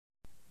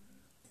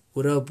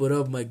What up,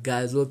 my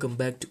guys? Welcome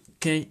back to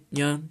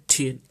Kenyan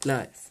Teen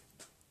Life.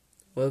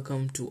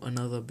 Welcome to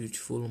another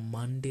beautiful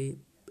Monday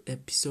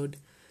episode,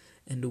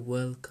 and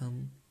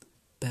welcome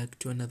back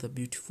to another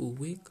beautiful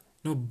week.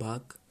 Not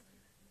back.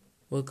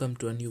 Welcome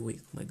to a new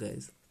week, my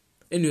guys.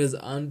 Anyways,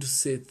 I want to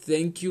say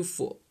thank you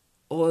for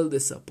all the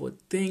support.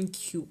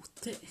 Thank you.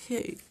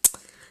 Hey,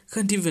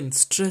 can't even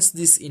stress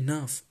this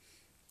enough.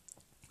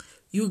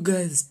 You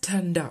guys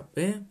stand up,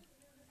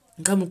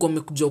 Kama kwa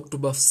mmekuja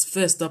October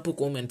Fest hapo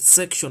comment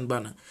section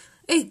bana.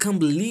 Hey, can't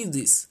believe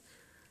this.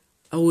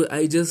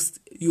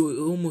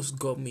 You almost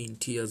got me in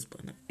tears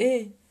bana.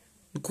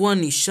 Nikuwa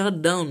ni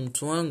shut down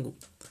mtu wangu.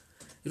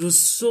 It was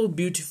so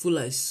beautiful.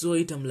 I saw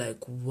it. I'm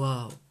like,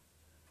 wow.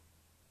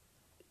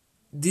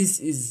 This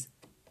is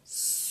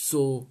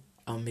so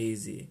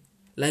amazing.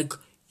 Like,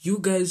 you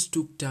guys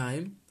took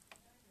time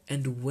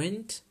and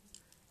went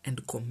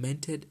and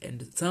commented,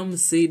 and some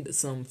said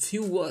some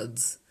few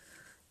words.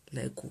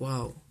 Like,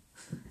 wow.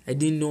 I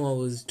didn't know I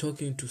was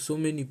talking to so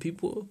many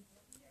people.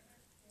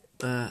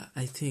 But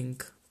I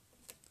think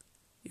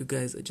you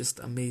guys are just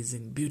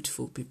amazing,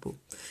 beautiful people.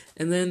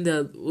 And then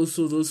there are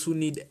also those who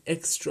need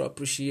extra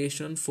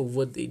appreciation for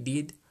what they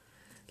did.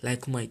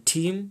 Like my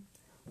team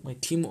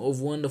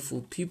of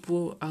wonderful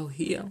people out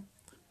here.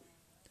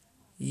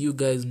 You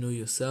guys know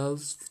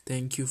yourselves.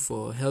 Thank you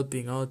for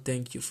helping out.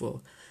 Thank you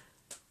for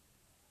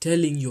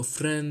telling your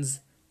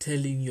friends,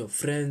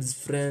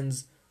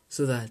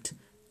 so that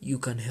you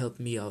can help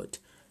me out.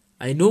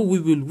 I know we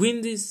will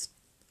win this.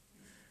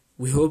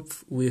 We hope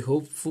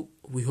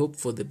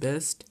for the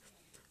best.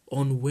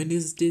 On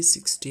Wednesday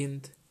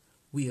 16th,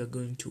 we are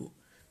going to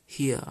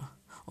hear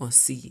or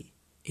see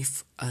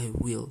if I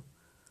will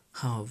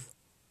have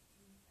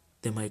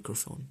the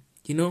microphone.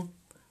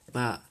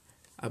 But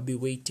I'll be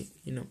waiting.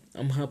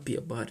 I'm happy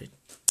about it.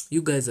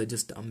 You guys are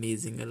just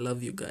amazing. I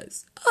love you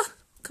guys.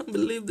 Can't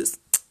believe this.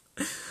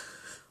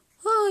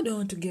 I don't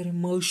want to get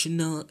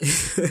emotional.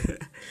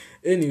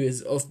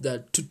 Anyways, off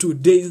that, to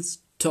today's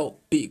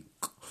topic.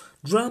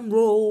 Drum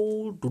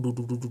roll.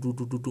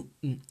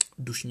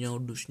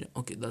 Dushnya.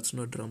 Okay, that's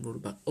not drum roll,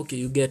 but okay,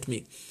 you get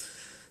me.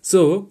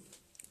 So,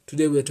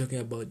 today we're talking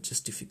about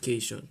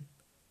justification.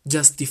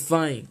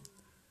 Justifying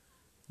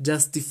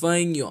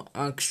your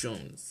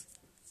actions.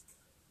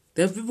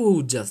 There are people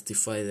who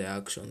justify their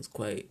actions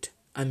quite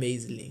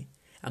amazingly,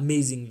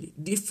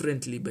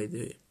 differently, by the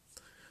way.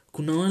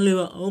 Kuna wale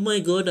wa, oh my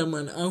god, I'm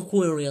an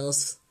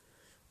Aquarius.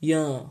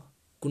 Yeah.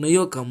 Kuna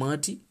hiyo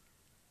kamati.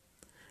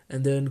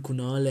 And then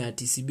kuna wale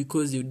ati,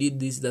 because you did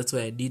this, that's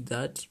why I did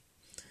that.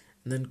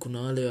 And then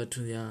kuna wale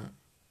watu, yeah,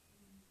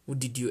 what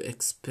did you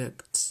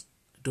expect?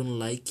 I don't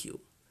like you.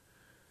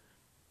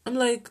 I'm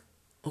like,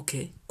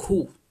 okay,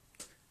 cool.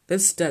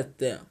 Let's start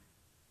there.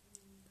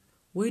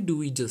 Why do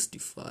we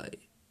justify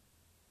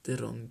the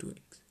wrongdoings?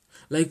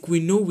 Like, we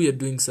know we are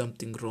doing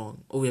something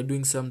wrong, or we are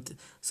doing something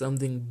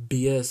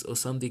BS or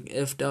something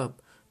effed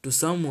up to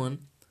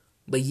someone,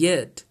 but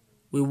yet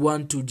we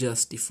want to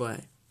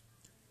justify.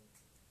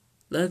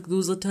 Like, there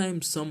was a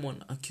time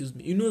someone accused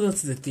me.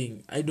 That's the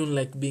thing. I don't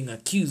like being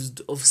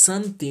accused of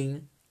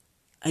something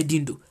I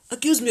didn't do.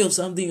 Accuse me of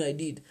something I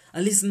did.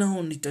 At least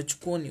now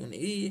nitachukua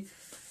nione,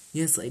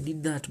 yes, I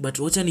did that, but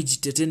wacha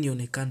nijitete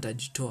nione kanta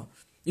jitoa.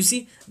 You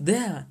see,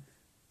 there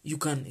you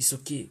can, it's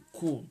okay,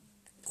 cool,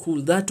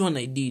 that one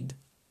I did.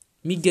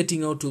 Me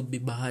getting out will be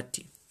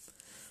bahati.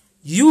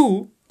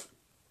 You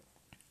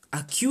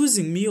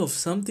accusing me of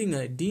something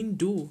I didn't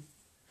do,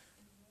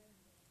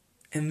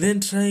 and then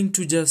trying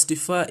to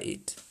justify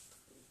it.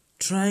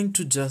 Trying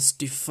to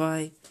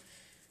justify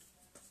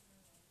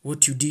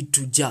what you did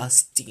to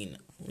Justin.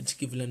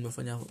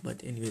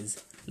 But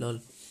anyways,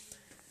 lol.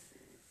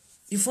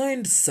 You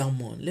find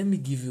someone, let me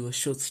give you a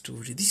short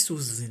story. This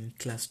was in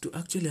class 2.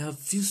 Actually, I have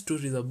few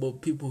stories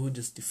about people who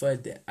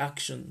justified their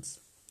actions.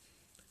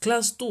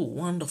 Class 2,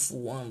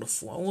 wonderful.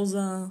 I was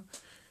a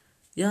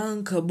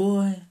young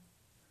boy,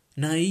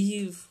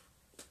 naive.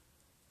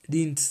 I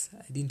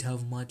didn't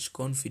have much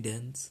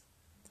confidence.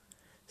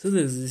 So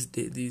there's this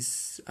day,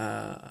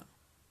 I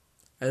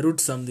wrote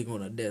something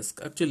on a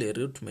desk. Actually, I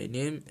wrote my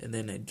name and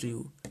then I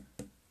drew.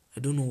 I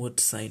don't know what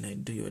sign I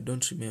drew. I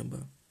don't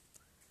remember.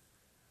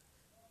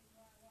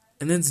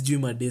 And then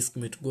my desk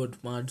mate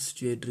got mad.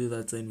 I drew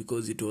that sign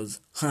because it was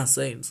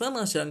sign.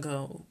 Sana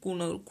shanga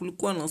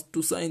kulikuwa na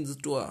 2 signs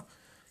tu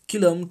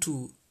kila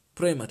mtu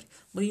primary.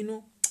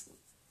 But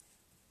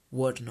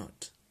what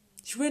not?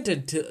 She went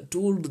and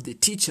told the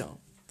teacher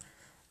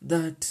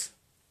that,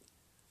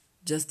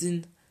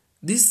 Justin,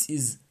 this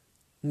is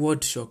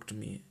what shocked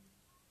me.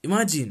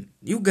 Imagine,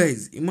 you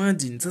guys,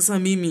 sasa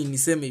mimi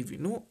niseme hivi,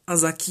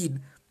 as a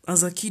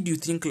kid you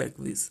think like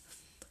this.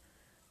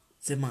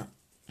 Sema,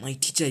 my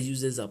teacher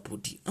uses a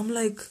potty. I'm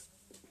like,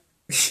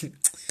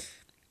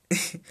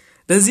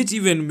 does it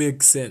even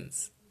make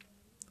sense?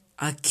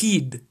 A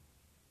kid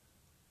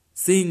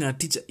saying a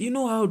teacher,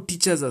 how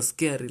teachers are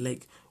scary,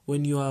 like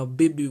when you are a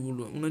baby,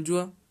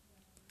 unajua?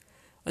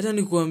 Acha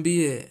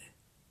nikuambie,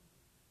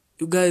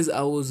 you guys,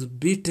 I was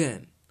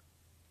beaten.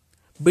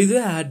 By the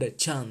way, I had a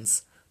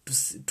chance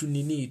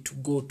to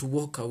go to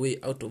walk away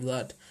out of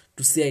that,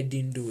 to say I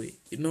didn't do it.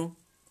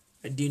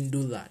 I didn't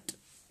do that.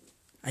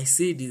 I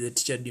said it, the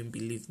teacher didn't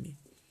believe me.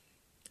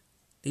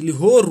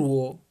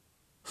 Nilihorwo.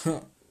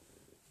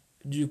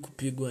 Juu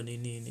kupigwa ni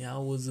nini. I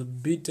was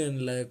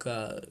beaten like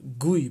a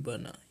gui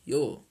bana.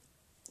 Yo.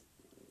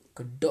 Like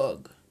a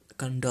dog.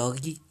 Like a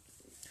doggy.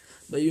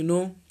 But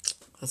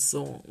that's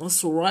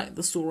alright.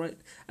 That's alright.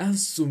 I have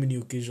so many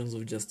occasions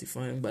of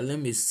justifying, but let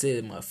me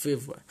say my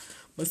favorite.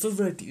 My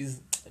favorite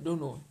is, I don't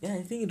know. Yeah,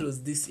 I think it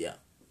was this year.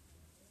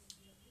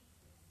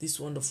 This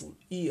wonderful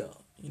year,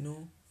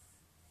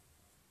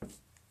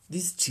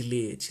 This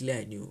Chile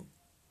I knew.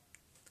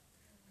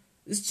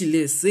 This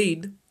Chile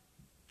said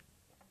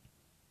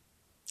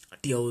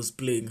that I was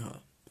playing her.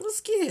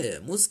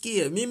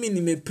 Muskie. Mimi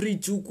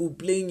nimepreach huku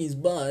playing is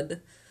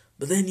bad.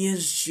 But then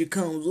yes, she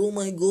comes. Oh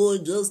my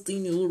God,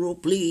 Justin is a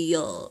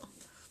player.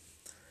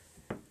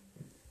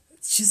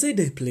 She said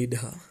I played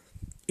her.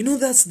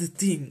 That's the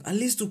thing. At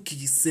least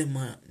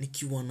ukisema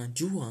nikiwa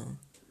najua,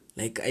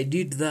 like I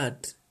did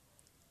that,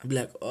 I'm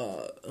like,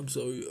 I'm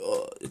sorry.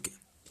 Okay.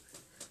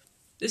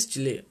 This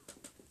Chile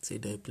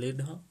said I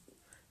played her,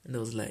 and I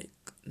was like,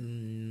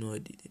 no, I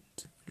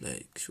didn't.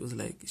 Like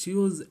she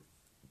was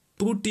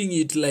putting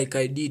it like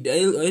I did.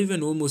 I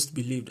even almost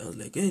believed. I was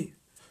like, hey,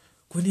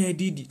 kwani I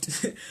did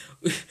it.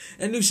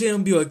 And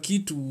ushaambiwa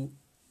kitu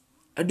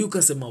hadi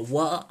ukasema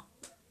wa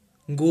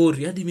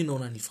ngori, hadi mimi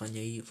naona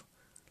nifanya hivyo.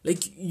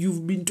 Like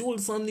you've been told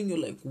something,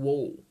 you're like,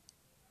 whoa,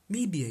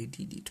 maybe I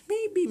did it,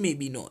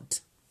 maybe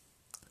not.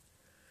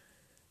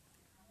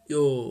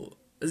 Yo,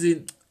 as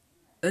in,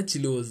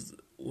 actually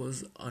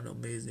was an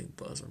amazing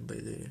person, by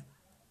the way.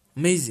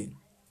 Amazing.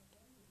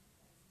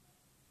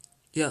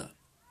 Yeah.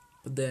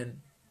 But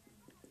then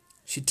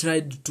she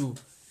tried to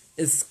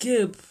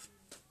escape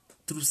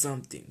through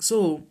something.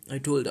 So I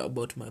told her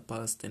about my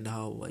past and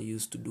how I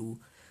used to do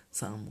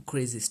some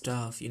crazy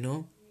stuff,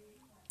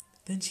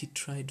 Then she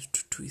tried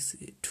to twist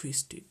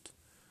it.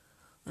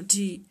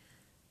 Auntie,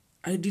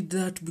 I did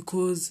that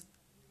because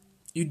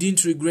you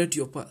didn't regret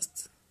your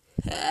past.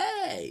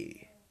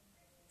 Hey!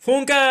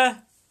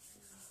 Funka!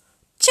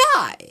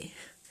 Chai!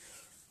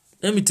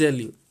 Let me tell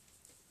you.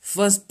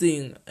 First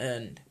thing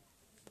and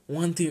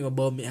one thing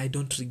about me, I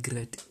don't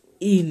regret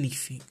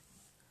anything.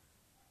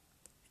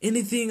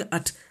 Anything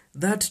at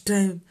that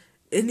time,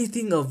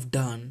 anything I've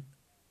done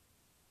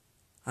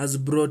has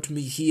brought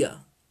me here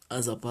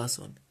as a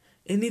person.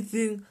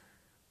 Anything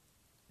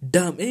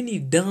dumb, any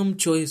dumb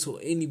choice or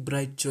any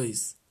bright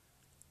choice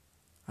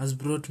has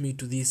brought me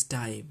to this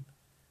time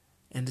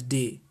and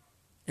day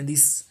and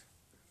this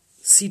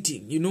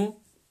sitting,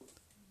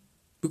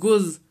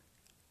 Because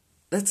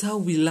that's how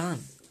we learn.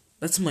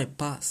 That's my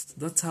past.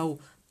 That's how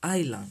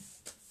I learn.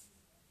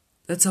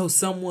 That's how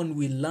someone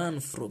will learn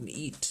from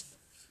it.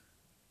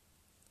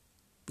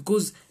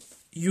 Because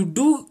you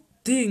do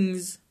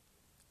things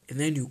and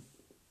then you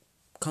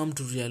come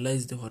to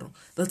realize they were wrong.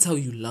 That's how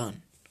you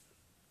learn.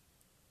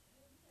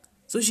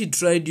 So she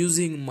tried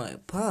using my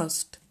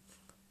past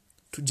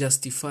to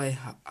justify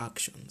her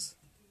actions.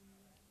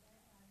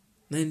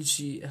 Then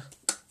she...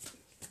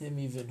 let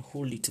me even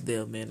hold it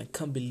there, man. I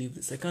can't believe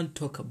this. I can't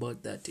talk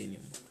about that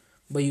anymore.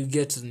 But you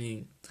get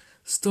me.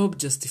 Stop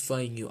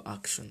justifying your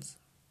actions.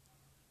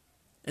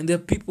 And there are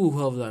people who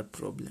have that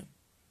problem.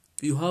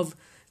 You have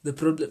the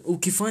problem.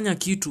 Ukifanya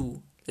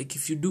kitu, like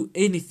if you do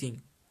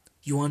anything,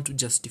 you want to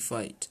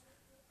justify it.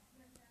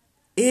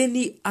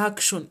 Any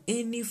action,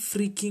 any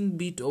freaking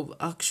bit of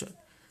action,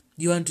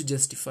 you want to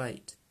justify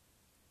it.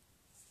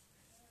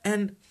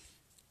 And,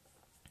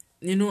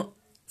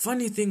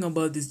 funny thing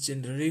about this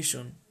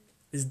generation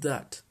is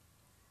that,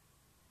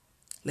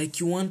 like,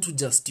 you want to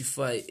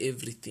justify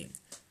everything.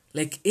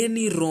 Like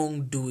any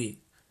wrongdoing,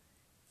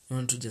 you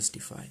want to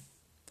justify.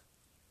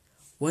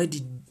 Why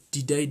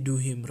did I do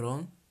him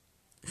wrong?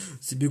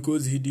 It's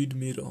because he did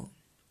me wrong.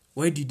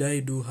 Why did I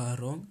do her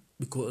wrong?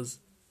 Because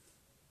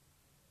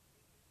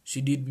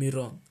she did me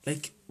wrong.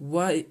 Like,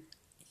 why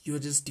you're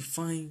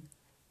justifying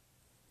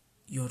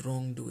your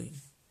wrongdoing?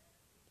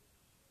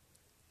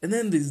 And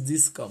then there's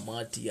this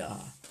kamati ya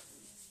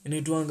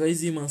inaitwanga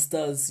hizi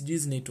masters, sijui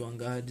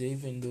zinaitwangaje,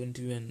 even don't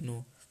even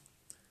know.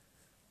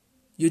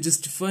 You're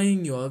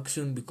justifying your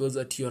action because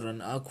that you're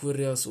an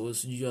Aquarius or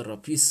you're a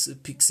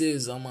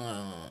Pisces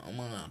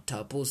ama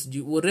Taurus,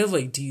 whatever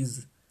it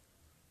is.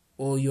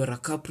 Or you're a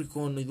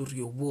Capricorn or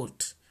you're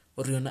what?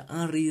 Or you're an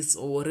Aries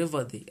or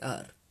whatever they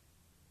are.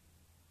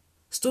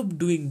 Stop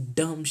doing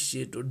dumb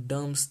shit or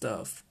dumb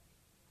stuff.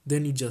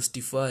 Then you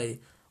justify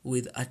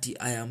with ati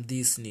I am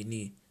this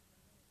nini.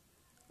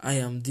 I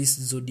am this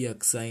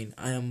zodiac sign.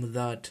 I am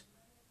that.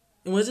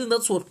 Imagine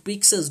that's what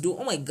Pisces do.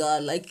 Oh my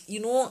God, like,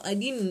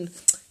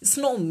 it's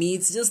not me,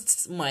 it's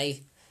just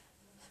my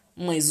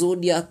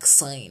zodiac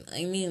sign.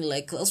 I mean,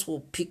 like, that's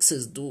what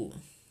Pisces do.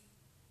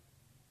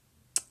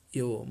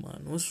 Yo,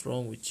 man, what's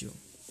wrong with you?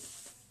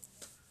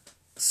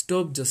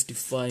 Stop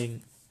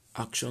justifying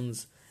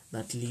actions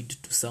that lead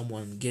to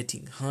someone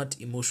getting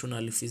hurt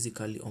emotionally,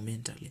 physically, or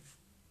mentally.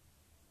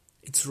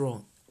 It's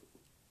wrong.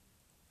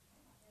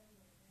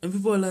 And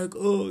people are like,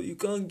 oh, you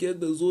can't get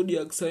the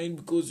zodiac sign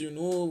because you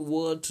know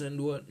what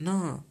and what.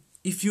 Nah.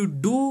 If you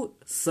do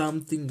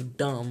something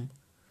dumb,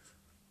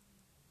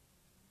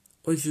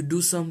 or if you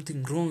do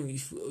something wrong,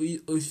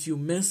 if you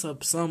mess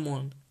up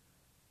someone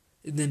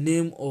in the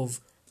name of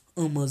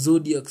a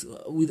zodiac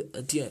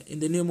in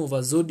the name of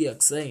a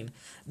zodiac sign,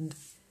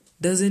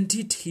 doesn't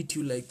it hit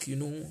you like,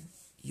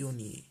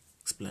 yoni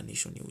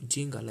explanation, you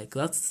jinga, like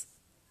that's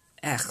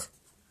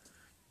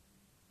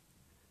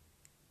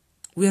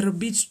we are a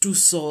bit too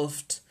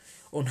soft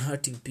on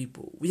hurting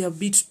people. We are a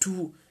bit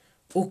too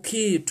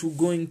okay to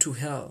going to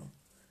hell.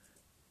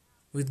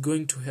 With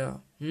going to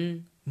hell.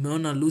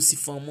 Umeona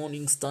Lucifer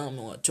Morning Star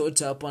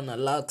amewachocha hapa na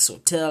Lux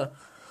Hotel.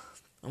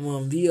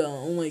 Amwambia,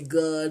 oh my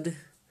God,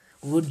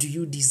 what do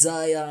you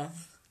desire?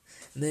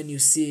 And then you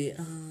say,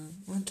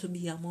 want to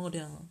be a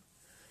model.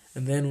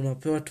 And then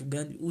unapewa tu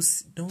gani.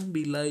 Don't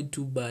be lied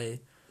to by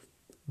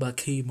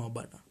Bakema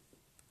bana.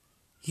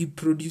 He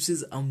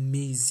produces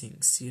amazing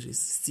series.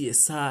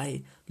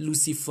 CSI,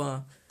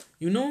 Lucifer,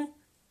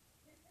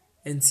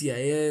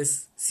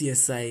 NCIS,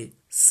 CSI,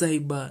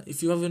 Cyber.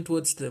 If you haven't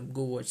watched them,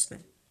 go watch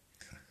them.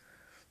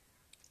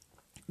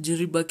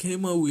 Jerry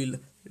Bakema will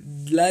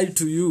lie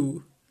to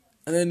you,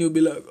 and then you'll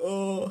be like,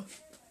 oh,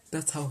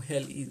 that's how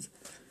hell is.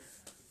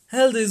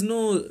 Hell, there's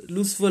no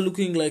Lucifer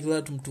looking like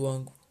that, mtu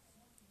wangu.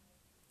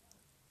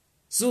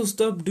 So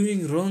stop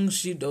doing wrong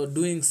shit or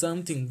doing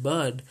something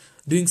bad,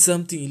 doing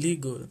something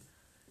illegal.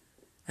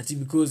 Ati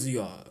because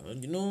you are,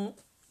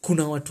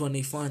 kuna watu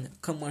wanaifanya.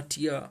 Kama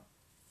tia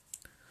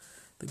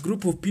the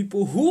group of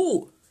people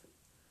who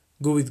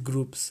go with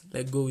groups,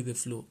 like go with the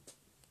flow.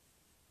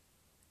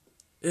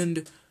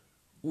 And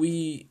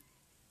we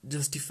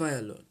justify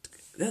a lot.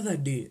 The other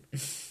day,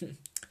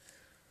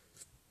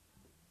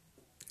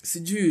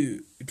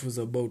 sijui it was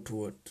about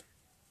what.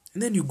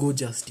 And then you go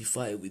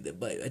justify with the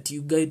Bible.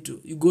 You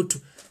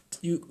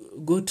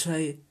go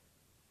try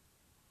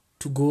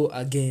to go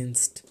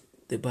against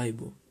the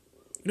Bible.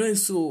 I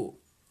saw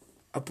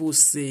a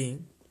post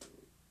saying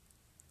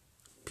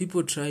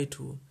people try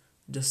to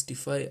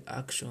justify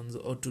actions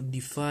or to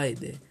defy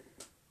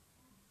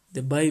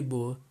the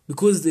Bible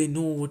because they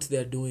know what they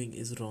are doing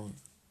is wrong.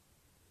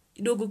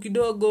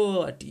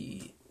 Kidogo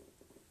ati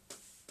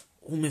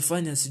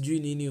umefanya sijui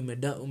nini,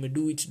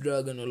 umedo which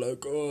drug, and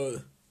like,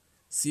 oh,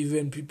 see,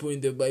 even people in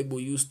the Bible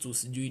used to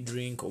sijui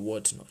drink or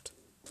whatnot.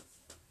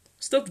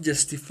 Stop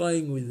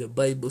justifying with the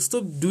Bible.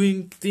 Stop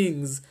doing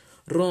things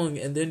wrong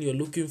and then you're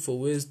looking for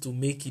ways to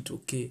make it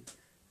okay.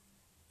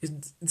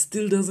 It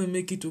still doesn't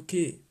make it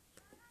okay.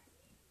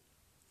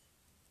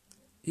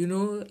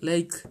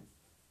 Like,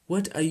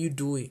 what are you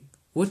doing?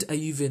 What are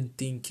you even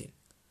thinking?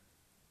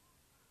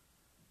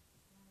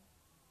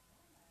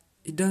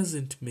 It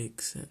doesn't make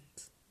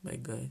sense, my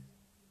guy.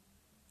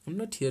 I'm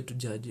not here to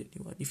judge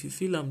anyone. If you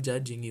feel I'm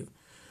judging you,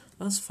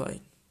 that's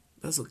fine.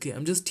 That's okay.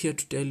 I'm just here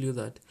to tell you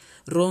that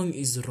wrong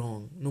is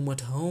wrong, no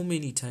matter how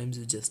many times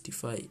you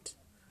justify it.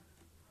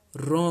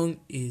 Wrong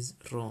is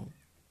wrong.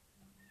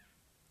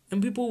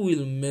 And people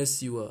will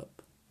mess you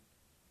up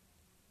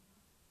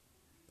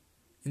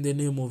in the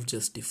name of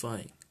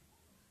justifying.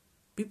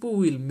 People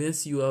will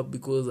mess you up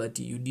because that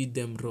you did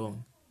them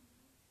wrong.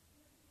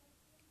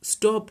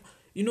 Stop.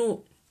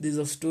 There's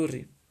a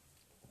story.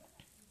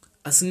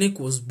 A snake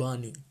was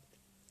burning.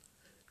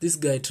 This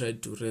guy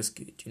tried to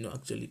rescue it.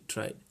 Actually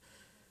tried.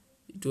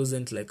 It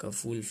wasn't like a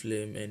full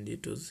flame, and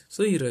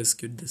so he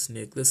rescued the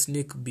snake. The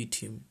snake bit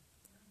him.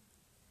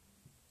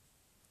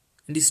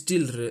 And he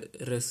still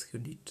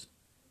rescued it.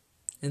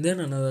 And then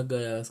another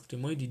guy asked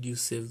him, why did you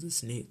save the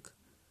snake?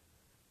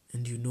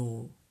 And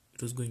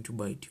it was going to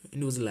bite you.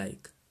 And he was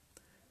like,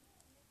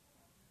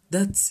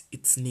 that's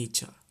its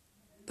nature.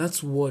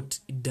 That's what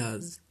it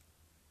does.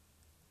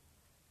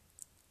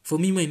 For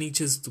me, my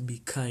nature is to be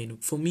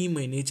kind. For me,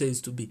 my nature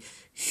is to be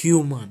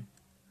human.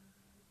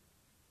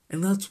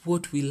 And that's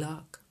what we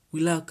lack.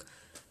 We lack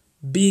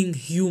being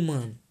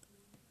human.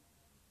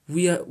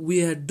 We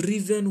are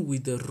driven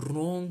with the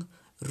wrong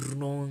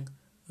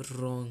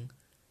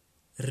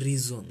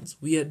reasons.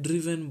 We are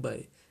driven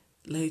by,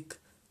 like,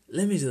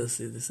 let me just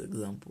say this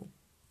example.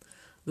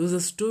 There was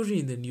a story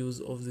in the news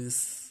of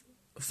this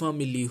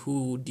family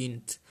who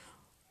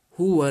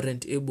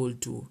weren't able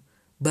to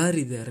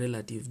bury their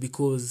relative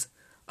because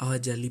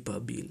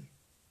hawajalipa bill.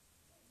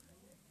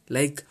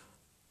 Like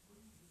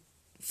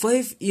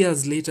 5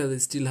 years later, they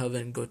still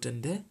haven't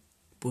gotten their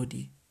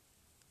body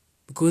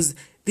because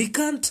they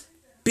can't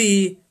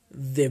pay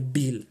the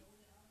bill.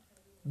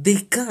 They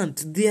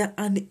can't. They are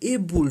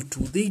unable to.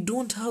 They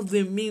don't have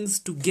the means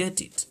to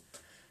get it.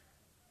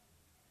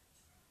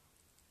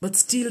 But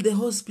still, the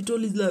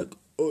hospital is like,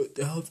 oh,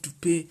 they have to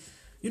pay.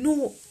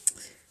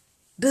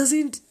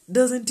 Doesn't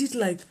it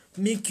like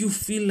make you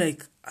feel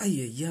like,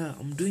 yeah,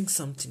 I'm doing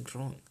something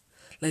wrong.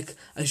 Like,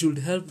 I should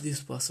help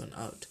this person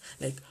out.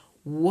 Like,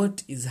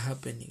 what is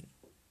happening?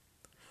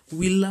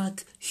 We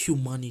lack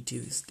humanity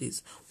these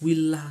days. We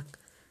lack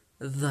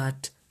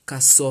that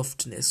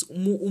softness.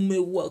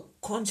 Umeua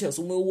conscious,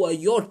 umeua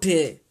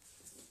yote.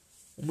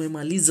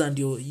 umemaliza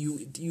ndio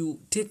you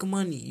take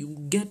money, you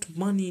get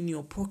money in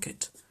your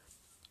pocket,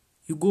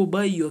 you go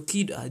buy your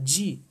kid a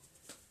G.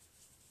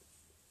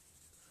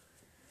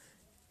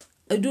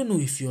 I don't know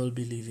if you all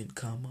believe in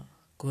karma,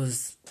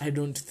 because I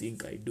don't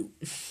think I do.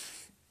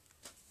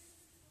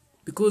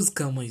 Because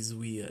karma is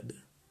weird.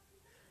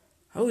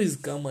 How is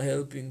karma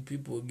helping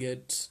people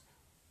get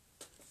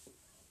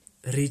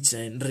richer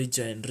and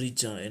richer and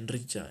richer and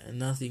richer, and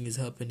nothing is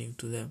happening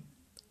to them?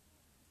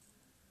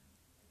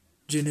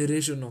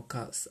 Generational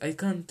curse. I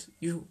can't.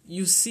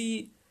 You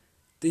see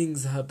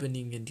things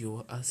happening and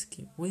you're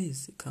asking, where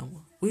is the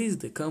karma? Where is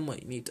the karma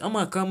in it?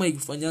 Ama karma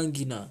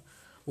ifanyangi na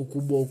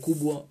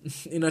ukubwa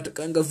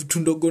inatakanga vitu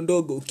ndogo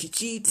ndogo,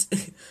 ukicheat,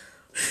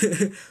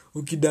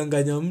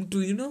 ukidanganya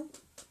mtu,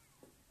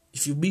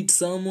 if you beat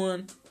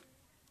someone,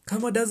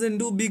 karma doesn't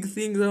do big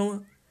things.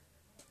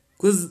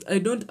 Because I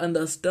don't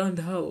understand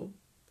how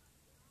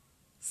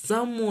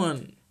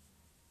someone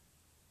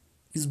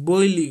is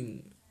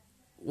boiling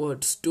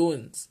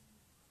stones,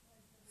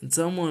 and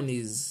someone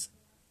is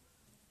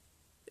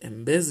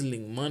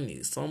embezzling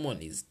money,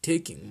 someone is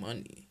taking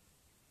money.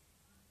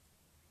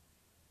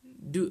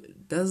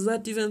 Does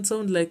that even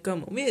sound like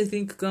karma? I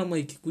think karma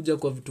ikikuja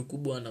kwa vitu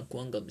kubwa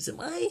anakuanga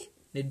msema, ai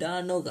ni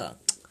danoga,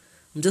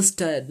 I'm just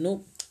tired.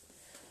 No,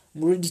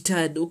 I'm already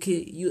tired.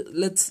 Okay,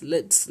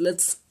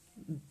 let's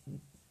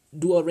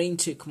do a rain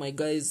check, my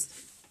guys,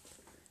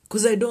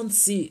 because I don't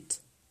see it.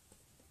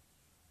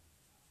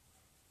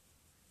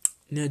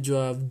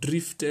 Najua I've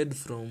drifted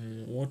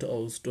from what I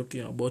was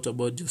talking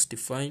about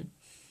justifying.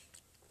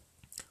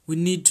 We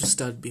need to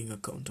start being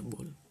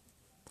accountable.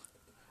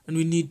 And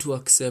we need to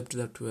accept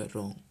that we're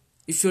wrong.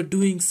 If you're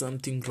doing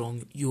something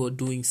wrong, you are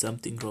doing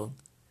something wrong.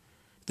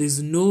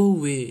 There's no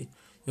way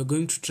you're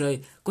going to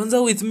try.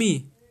 Kwanza with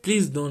me,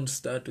 please don't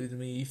start with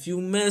me. If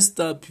you mess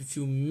up,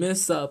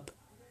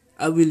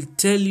 I will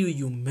tell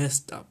you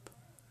messed up.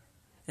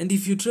 And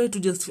if you try to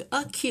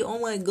justify, okay, oh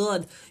my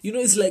God,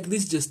 it's like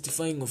this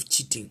justifying of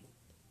cheating.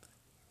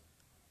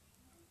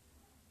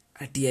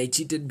 I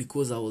cheated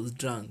because I was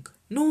drunk.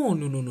 No.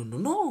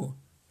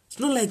 It's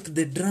not like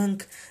the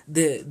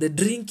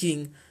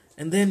drinking,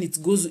 and then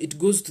it goes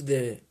to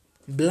the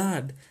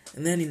blood,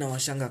 and then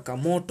inawashanga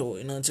kamoto,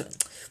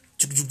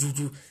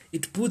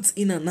 it puts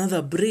in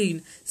another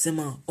brain,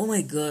 sema, oh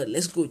my God,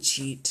 let's go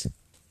cheat.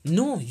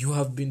 No, you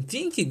have been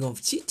thinking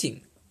of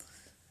cheating.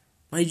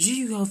 My G,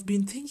 you have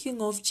been thinking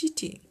of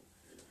cheating.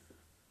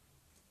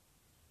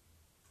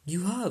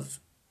 You have.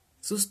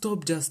 So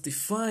stop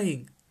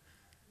justifying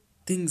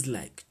things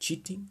like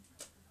cheating.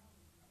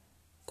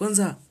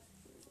 Kwanza,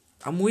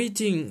 I'm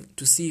waiting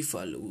to see if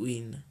I'll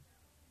win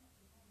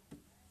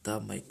the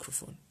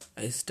microphone.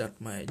 I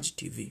start my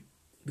IGTV.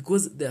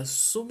 Because there are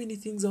so many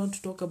things I want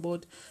to talk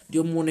about.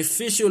 Your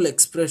facial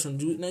expression.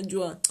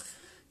 Najua,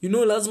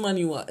 lazima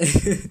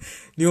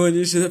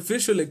nionyeshe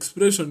facial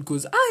expression,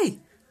 because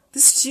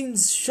these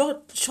things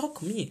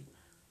shock me.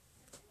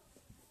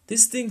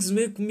 These things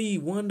make me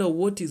wonder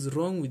what is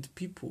wrong with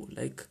people.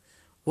 Like,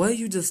 why are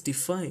you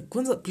justifying?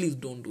 Kwanza, please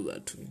don't do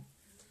that to me.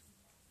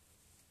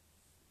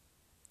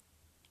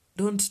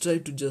 Don't try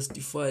to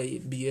justify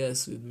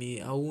BS with me.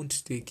 I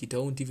won't take it. I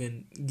won't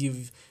even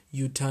give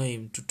you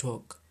time to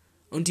talk.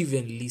 I won't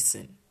even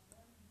listen.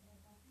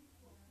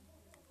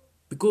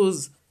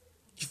 Because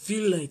you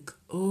feel like,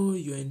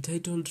 you're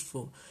entitled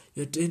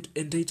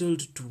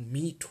to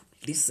me to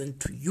listen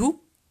to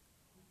you.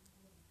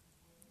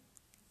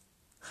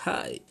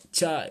 Hi,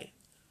 chai.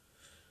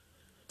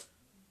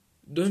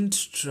 Don't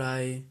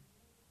try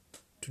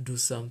to do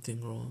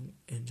something wrong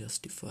and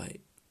justify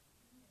it.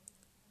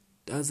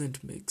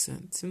 Doesn't make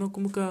sense.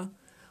 Kumbuka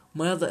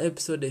my other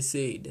episode, I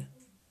said,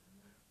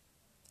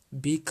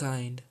 be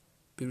kind,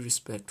 be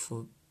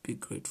respectful, be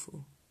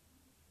grateful.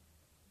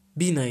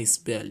 Be nice,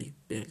 barely,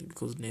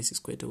 because nice is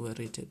quite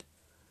overrated.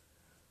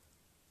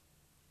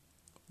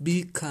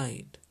 Be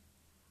kind.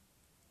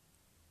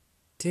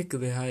 Take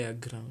the higher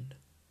ground.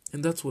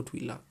 And that's what we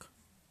lack.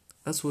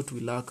 That's what we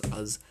lack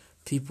as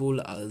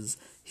people, as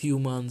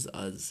humans,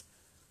 as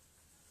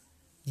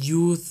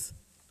youth.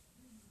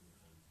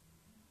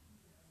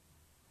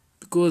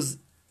 Because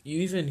you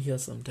even hear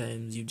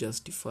sometimes you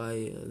justify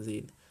as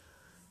in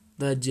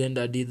that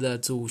gender did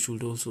that, so we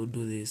should also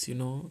do this,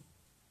 and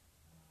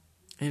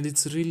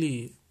it's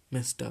really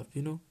messed up,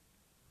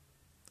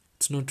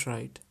 it's not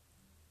right.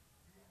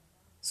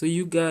 So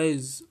you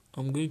guys,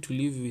 I'm going to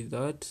leave with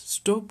that.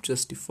 Stop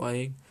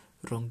justifying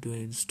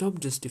wrongdoing. Stop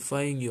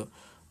justifying your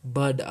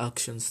bad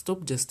actions.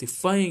 Stop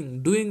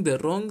justifying doing the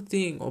wrong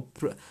thing or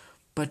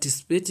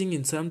participating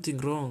in something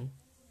wrong,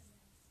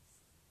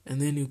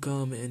 and then you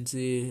come and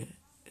say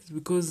it's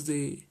because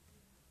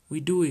we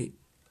do it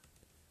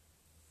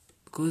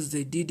because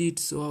they did it,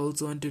 so I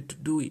also wanted to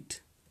do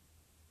it.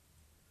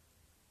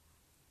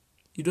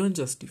 You don't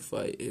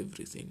justify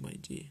everything, my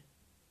G.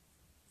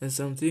 There's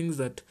some things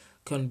that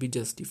can be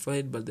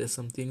justified, but there's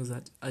some things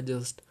that are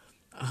just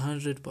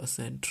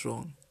 100%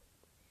 wrong.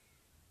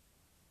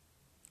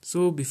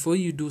 So before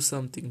you do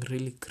something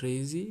really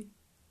crazy,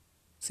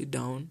 sit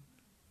down,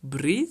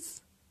 breathe,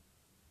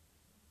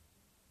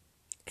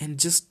 and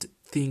just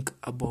think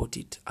about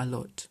it a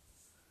lot.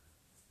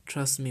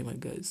 Trust me, my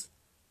guys.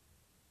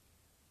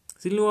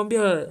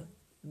 Siliwambia,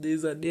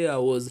 there's a day I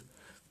was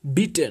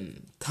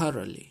beaten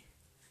thoroughly.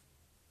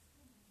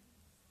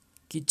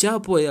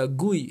 Kichapo ya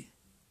gui.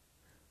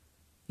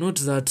 Not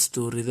that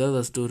story, the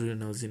other story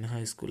when I was in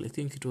high school. I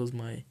think it was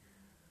my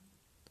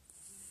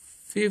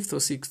 5th or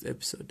 6th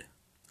episode.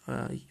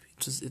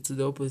 It's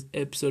the opposite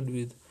episode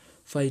with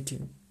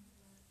fighting.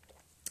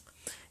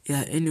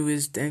 Yeah,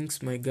 anyways,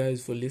 thanks my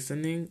guys for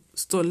listening.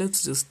 So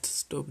let's just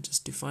stop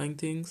justifying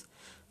things,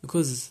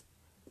 because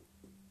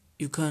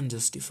you can't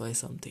justify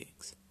some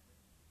things.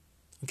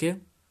 Okay?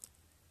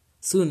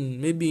 Soon,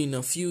 maybe in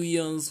a few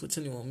years,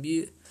 wacha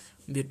niwaambie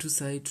tu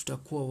sahi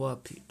tutakuwa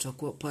wapi?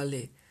 Tutakuwa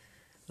pale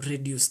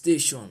radio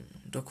station.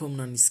 Tutakuwa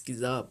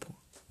mnanisikiza hapo.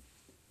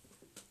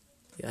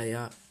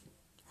 Yeah.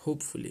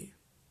 Hopefully.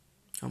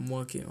 I'm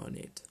working on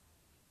it.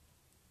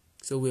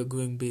 So we're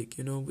going big,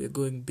 we're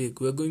going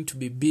big. We're going to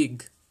be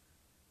big.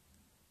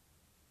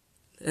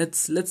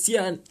 Let's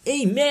hear an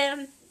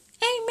amen.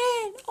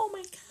 Amen. Oh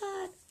my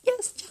God.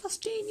 Yes,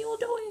 Justin, you're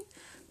doing.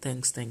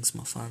 Thanks,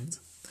 my fans.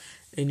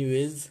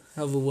 Anyways,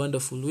 have a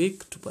wonderful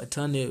week.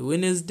 Tupatane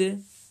Wednesday.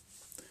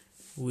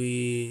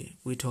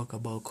 We talk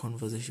about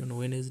Conversation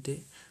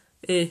Wednesday.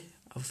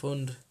 I've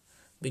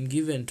been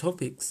given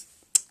topics.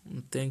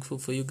 I'm thankful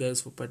for you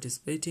guys for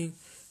participating,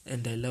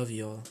 and I love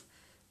you all.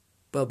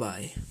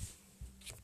 Bye-bye.